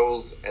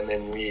botanicals, and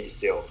then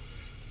re-distill.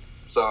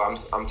 So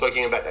I'm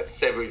talking about that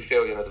savory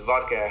feel. The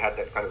vodka had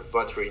that kind of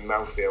buttery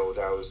mouthfeel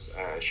that I was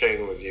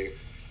sharing with you.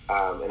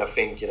 And I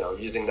think,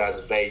 using that as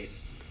a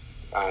base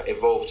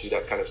evolved to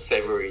that kind of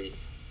savory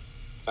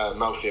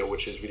mouthfeel,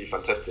 which is really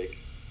fantastic.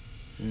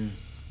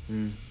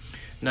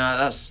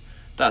 No,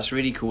 that's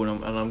really cool,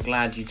 and I'm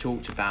glad you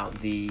talked about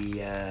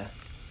the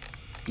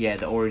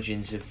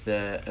origins of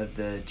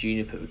the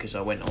juniper, because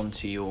I went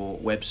onto your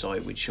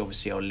website, which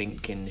obviously I'll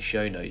link in the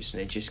show notes,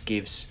 and it just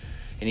gives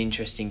an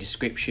interesting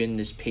description.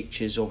 There's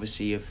pictures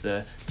obviously of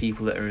the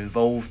people that are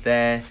involved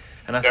there,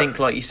 and I think,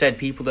 like you said,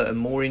 people that are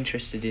more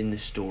interested in the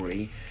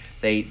story,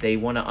 they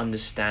want to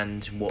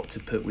understand what to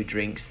put with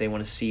drinks, they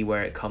want to see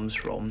where it comes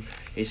from.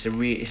 It's a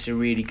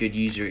really good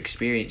user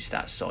experience,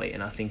 that site,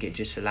 and I think it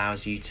just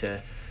allows you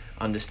to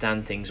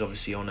understand things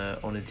obviously on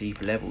a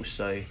deeper level.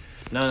 So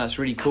no, that's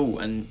really cool.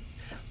 And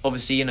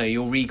obviously,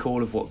 your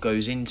recall of what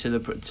goes into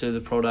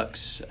the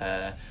products,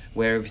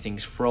 where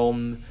everything's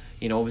from.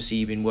 Obviously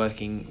you've been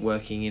working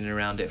in and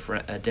around it for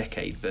a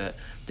decade, but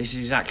this is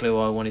exactly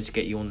why I wanted to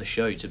get you on the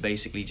show, to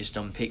basically just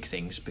unpick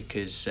things,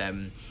 because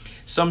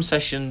some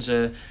sessions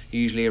are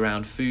usually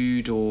around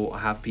food, or I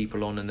have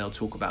people on and they'll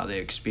talk about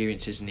their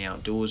experiences in the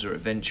outdoors or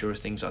adventure or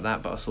things like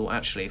that. But I thought,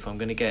 actually, if I'm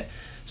going to get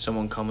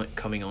someone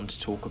coming on to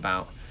talk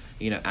about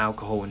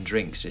alcohol and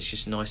drinks, it's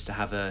just nice to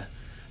have a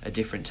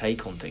different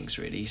take on things,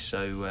 really.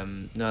 So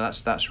no,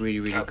 that's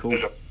really, really cool.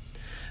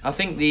 I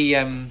think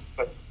the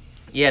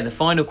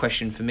final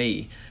question for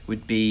me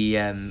would be,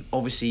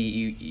 obviously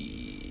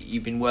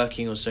you've been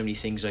working on so many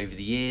things over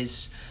the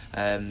years.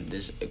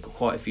 There's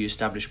quite a few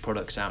established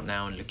products out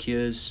now in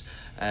liqueurs.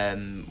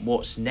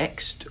 What's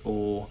next,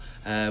 or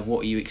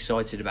what are you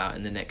excited about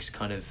in the next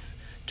kind of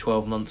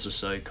 12 months or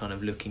so, kind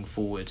of looking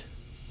forward?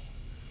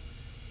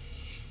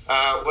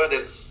 Well,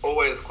 there's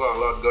always quite a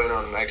lot going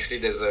on. Actually,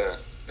 there's a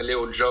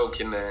little joke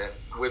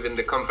within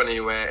the company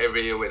where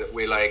every year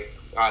we're like,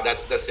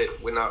 that's it,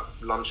 we're not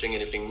launching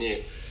anything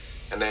new.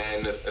 And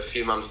then a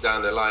few months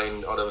down the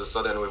line, all of a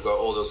sudden, we've got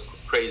all those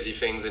crazy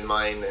things in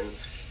mind, and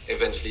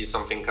eventually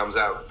something comes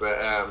out. But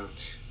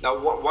now,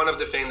 one of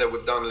the things that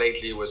we've done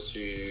lately was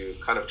to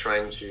kind of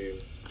trying to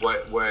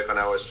work on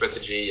our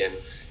strategy and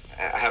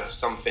have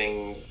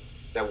something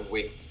that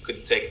we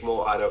could take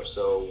more out of.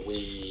 So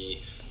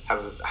we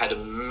have had a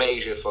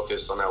major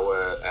focus on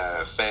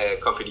our fair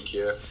coffee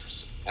liqueur.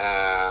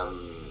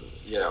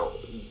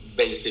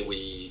 Basically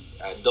we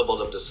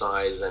doubled up the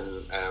size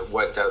and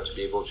worked out to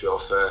be able to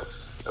offer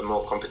a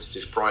more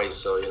competitive price.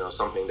 So,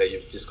 something that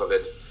you've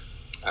discovered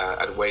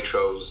at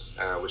Waitrose,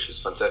 which is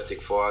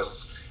fantastic for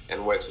us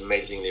and works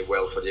amazingly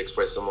well for the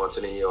espresso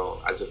martini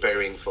or as a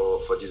pairing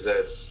for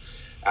desserts.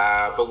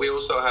 But we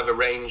also have a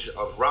range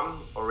of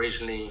rum,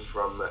 originally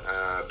from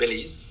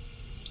Belize,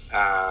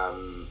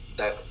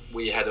 that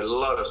we had a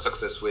lot of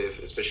success with,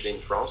 especially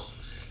in France.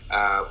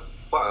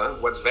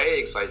 But what's very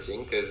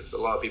exciting, because a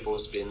lot of people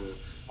have been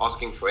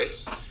asking for it,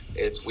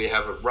 is we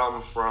have a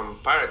rum from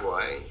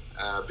Paraguay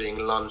being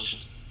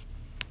launched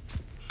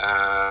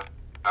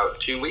about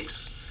 2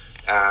 weeks,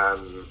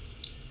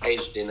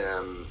 aged in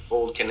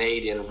old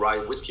Canadian rye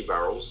whiskey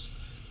barrels.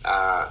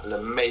 An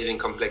amazing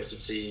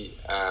complexity.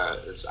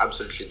 It's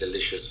absolutely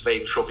delicious.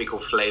 Very tropical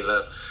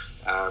flavor.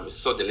 It's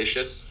so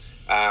delicious.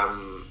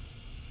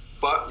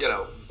 But,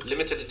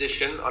 limited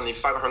edition, only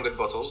 500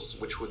 bottles,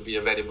 which would be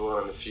available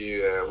on a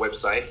few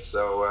websites.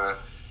 So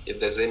if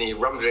there's any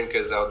rum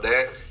drinkers out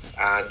there,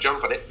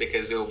 jump on it,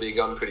 because it will be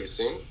gone pretty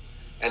soon.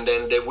 And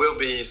then there will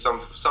be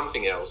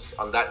something else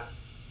on that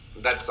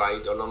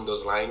side, along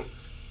those lines,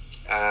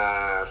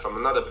 from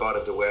another part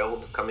of the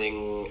world,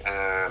 coming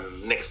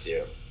next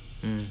year.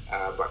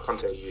 But I can't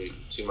tell you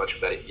too much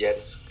about it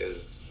yet,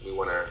 because we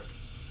want to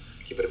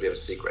keep it a bit of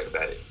a secret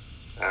about it.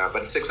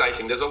 But it's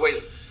exciting. There's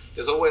always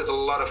a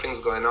lot of things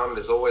going on.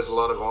 There's always a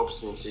lot of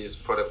opportunities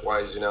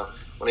product-wise.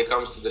 When it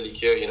comes to the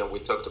liqueur, we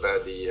talked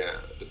about the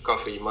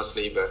coffee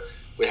mostly, but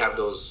we have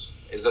those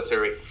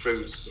esoteric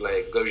fruits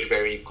like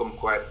goji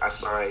kumquat,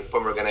 acai,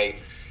 pomegranate.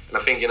 And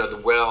I think,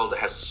 the world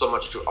has so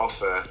much to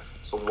offer.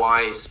 So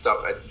why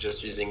stop at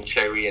just using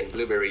cherry and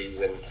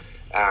blueberries and,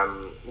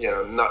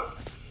 not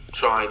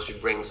try to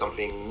bring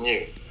something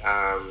new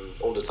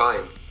all the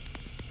time.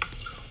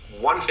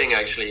 One thing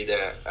actually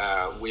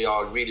that we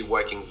are really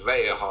working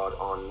very hard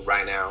on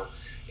right now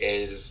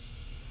is,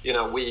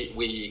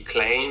 we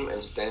claim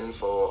and stand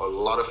for a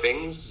lot of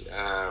things,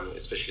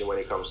 especially when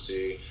it comes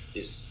to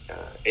this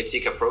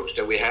ethic approach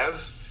that we have.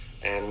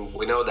 And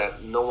we know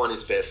that no one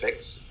is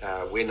perfect.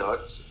 We're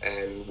not.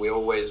 And we've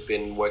always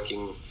been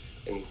working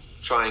and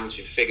trying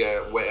to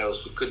figure what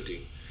else we could do.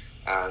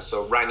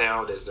 So right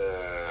now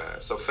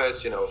so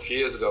first, a few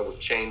years ago, we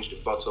changed the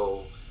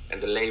bottle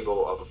and the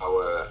label of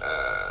our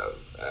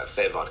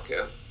fair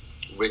vodka,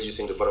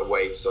 reducing the bottle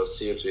weight, so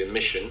CO2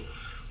 emission,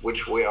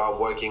 which we are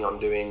working on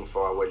doing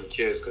for our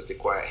liqueurs, because they're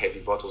quite heavy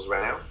bottles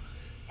right now.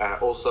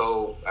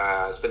 Also,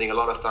 spending a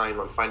lot of time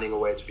on finding a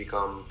way to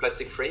become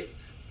plastic free,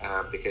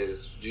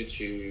 because due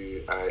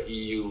to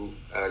EU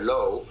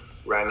law,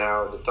 right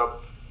now the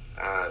top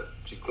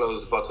to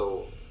close the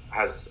bottle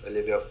has a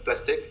little bit of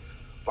plastic.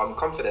 But I'm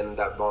confident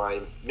that by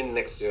mid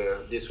next year,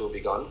 this will be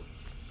gone.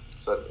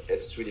 So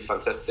it's really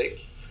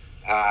fantastic.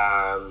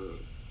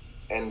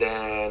 And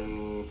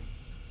then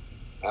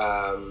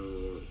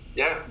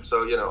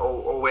So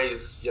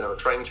always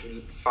trying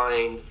to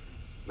find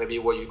maybe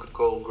what you could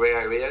call gray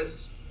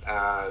areas.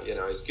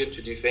 It's good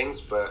to do things,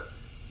 but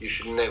you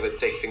should never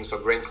take things for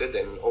granted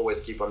and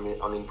always keep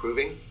on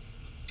improving.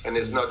 And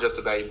it's not just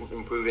about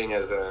improving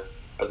as a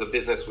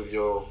business with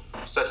your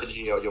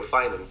strategy or your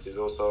finance. It's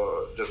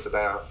also just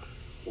about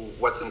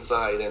what's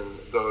inside and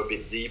go a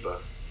bit deeper.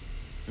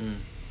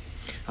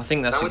 I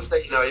think that's. I would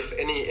say, if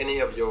any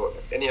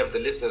of the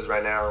listeners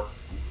right now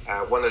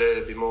want to learn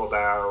a bit more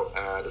about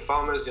the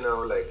farmers,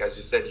 like as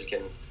you said, you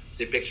can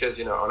see pictures,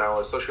 on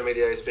our social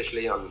media,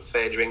 especially on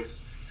Fair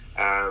Drinks.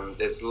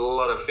 There's a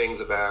lot of things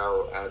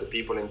about the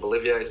people in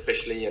Bolivia,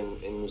 especially in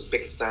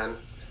Uzbekistan.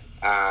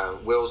 I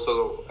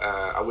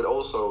would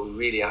also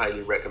really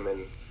highly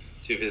recommend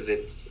to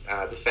visit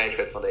the Fair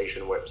Trade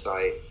Foundation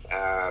website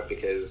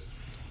because,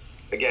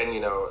 again,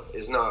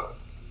 it's not.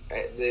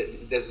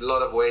 There's a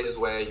lot of ways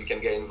where you can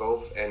get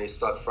involved, and it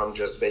starts from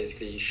just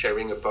basically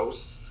sharing a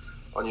post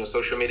on your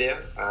social media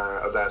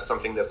about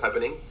something that's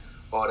happening,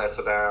 or that's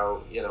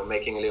about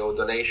making a little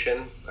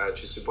donation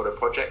to support a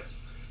project.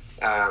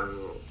 And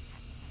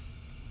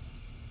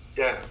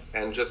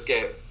just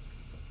get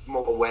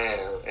more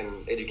aware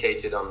and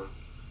educated on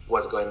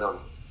what's going on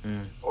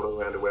all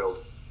around the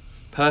world.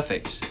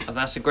 Perfect.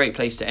 That's a great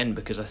place to end,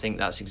 because I think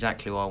that's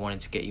exactly why I wanted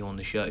to get you on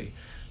the show,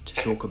 to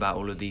talk about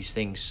all of these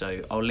things.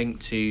 So I'll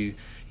link to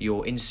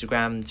your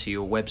Instagram, to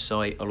your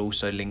website. I'll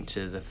also link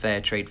to the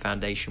Fair Trade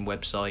Foundation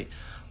website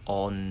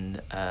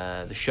on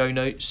the show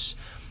notes.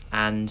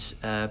 And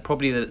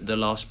probably the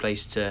last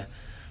place to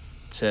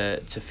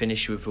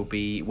finish with will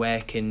be, where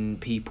can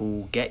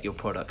people get your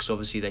products?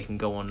 Obviously they can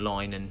go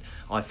online, and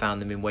I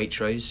found them in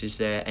Waitrose. Is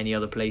there any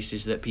other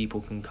places that people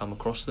can come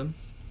across them?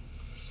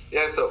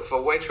 Yeah, so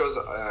for Waitrose,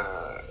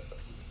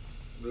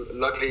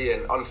 luckily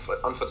and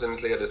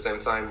unfortunately at the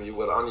same time, you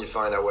will only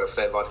find our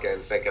Fair Vodka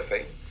and Fair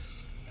Cafe.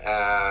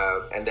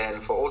 And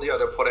then for all the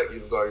other product,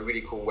 you've got a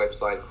really cool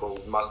website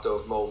called Master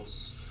of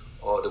Malts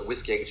or the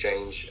Whiskey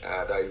Exchange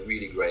that are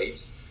really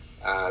great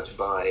to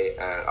buy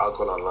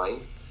alcohol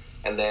online.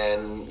 And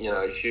then,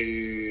 if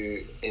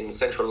you in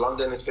central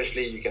London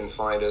especially, you can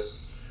find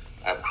us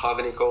at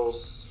Harvey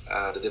Nichols,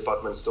 the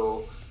department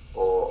store,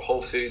 or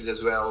Whole Foods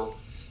as well.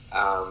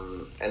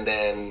 And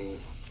then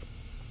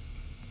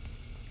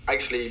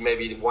actually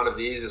maybe one of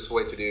the easiest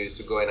way to do is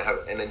to go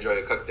and enjoy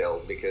a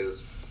cocktail,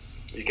 because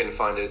you can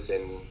find us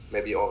in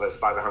maybe over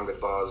 500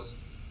 bars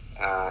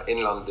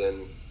in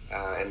London,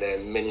 and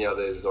then many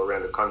others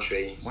around the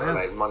country. So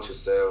like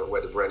Manchester,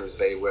 where the brand is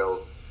very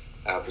well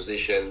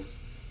positioned.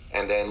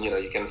 And then,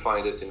 you can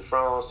find us in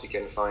France, you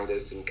can find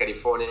us in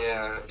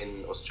California,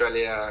 in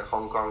Australia,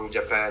 Hong Kong,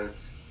 Japan,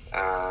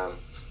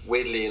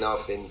 weirdly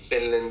enough in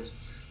Finland,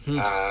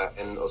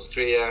 and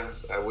Austria.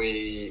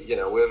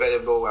 We're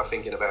available, I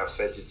think, in about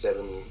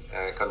 37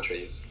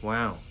 countries.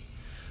 Wow.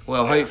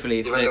 Well, hopefully,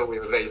 even though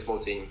we're a very small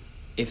team.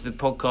 If the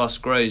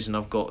podcast grows and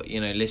I've got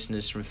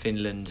listeners from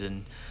Finland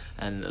and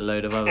a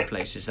load of other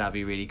places, that'd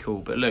be really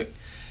cool. But look,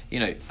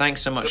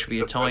 thanks so much for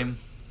your time.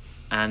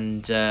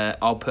 And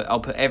I'll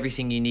put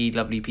everything you need,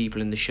 lovely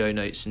people, in the show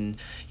notes. And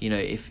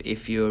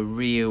if you're a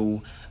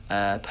real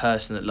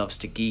person that loves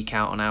to geek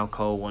out on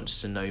alcohol,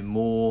 wants to know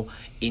more,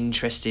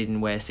 interested in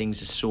where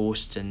things are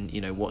sourced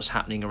and what's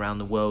happening around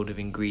the world of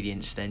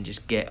ingredients, then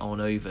just get on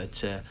over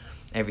to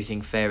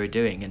everything Fair are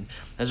doing. And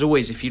as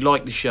always, if you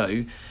like the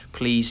show,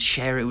 please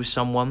share it with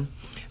someone.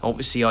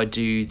 Obviously, I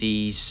do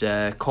these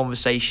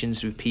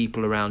conversations with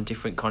people around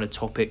different kind of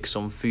topics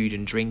on food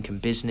and drink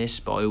and business,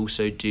 but I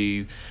also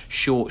do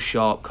short,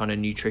 sharp kind of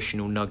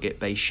nutritional nugget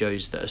based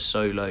shows that are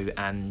solo,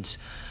 and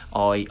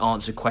I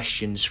answer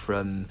questions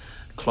from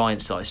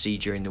clients that I see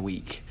during the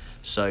week.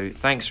 So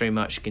thanks very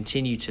much.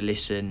 Continue to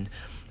listen.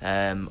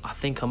 I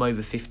think I'm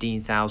over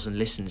 15,000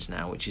 listens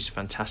now, which is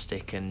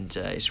fantastic, and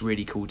it's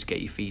really cool to get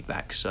your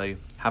feedback. So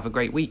have a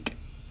great week.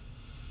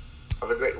 Have a great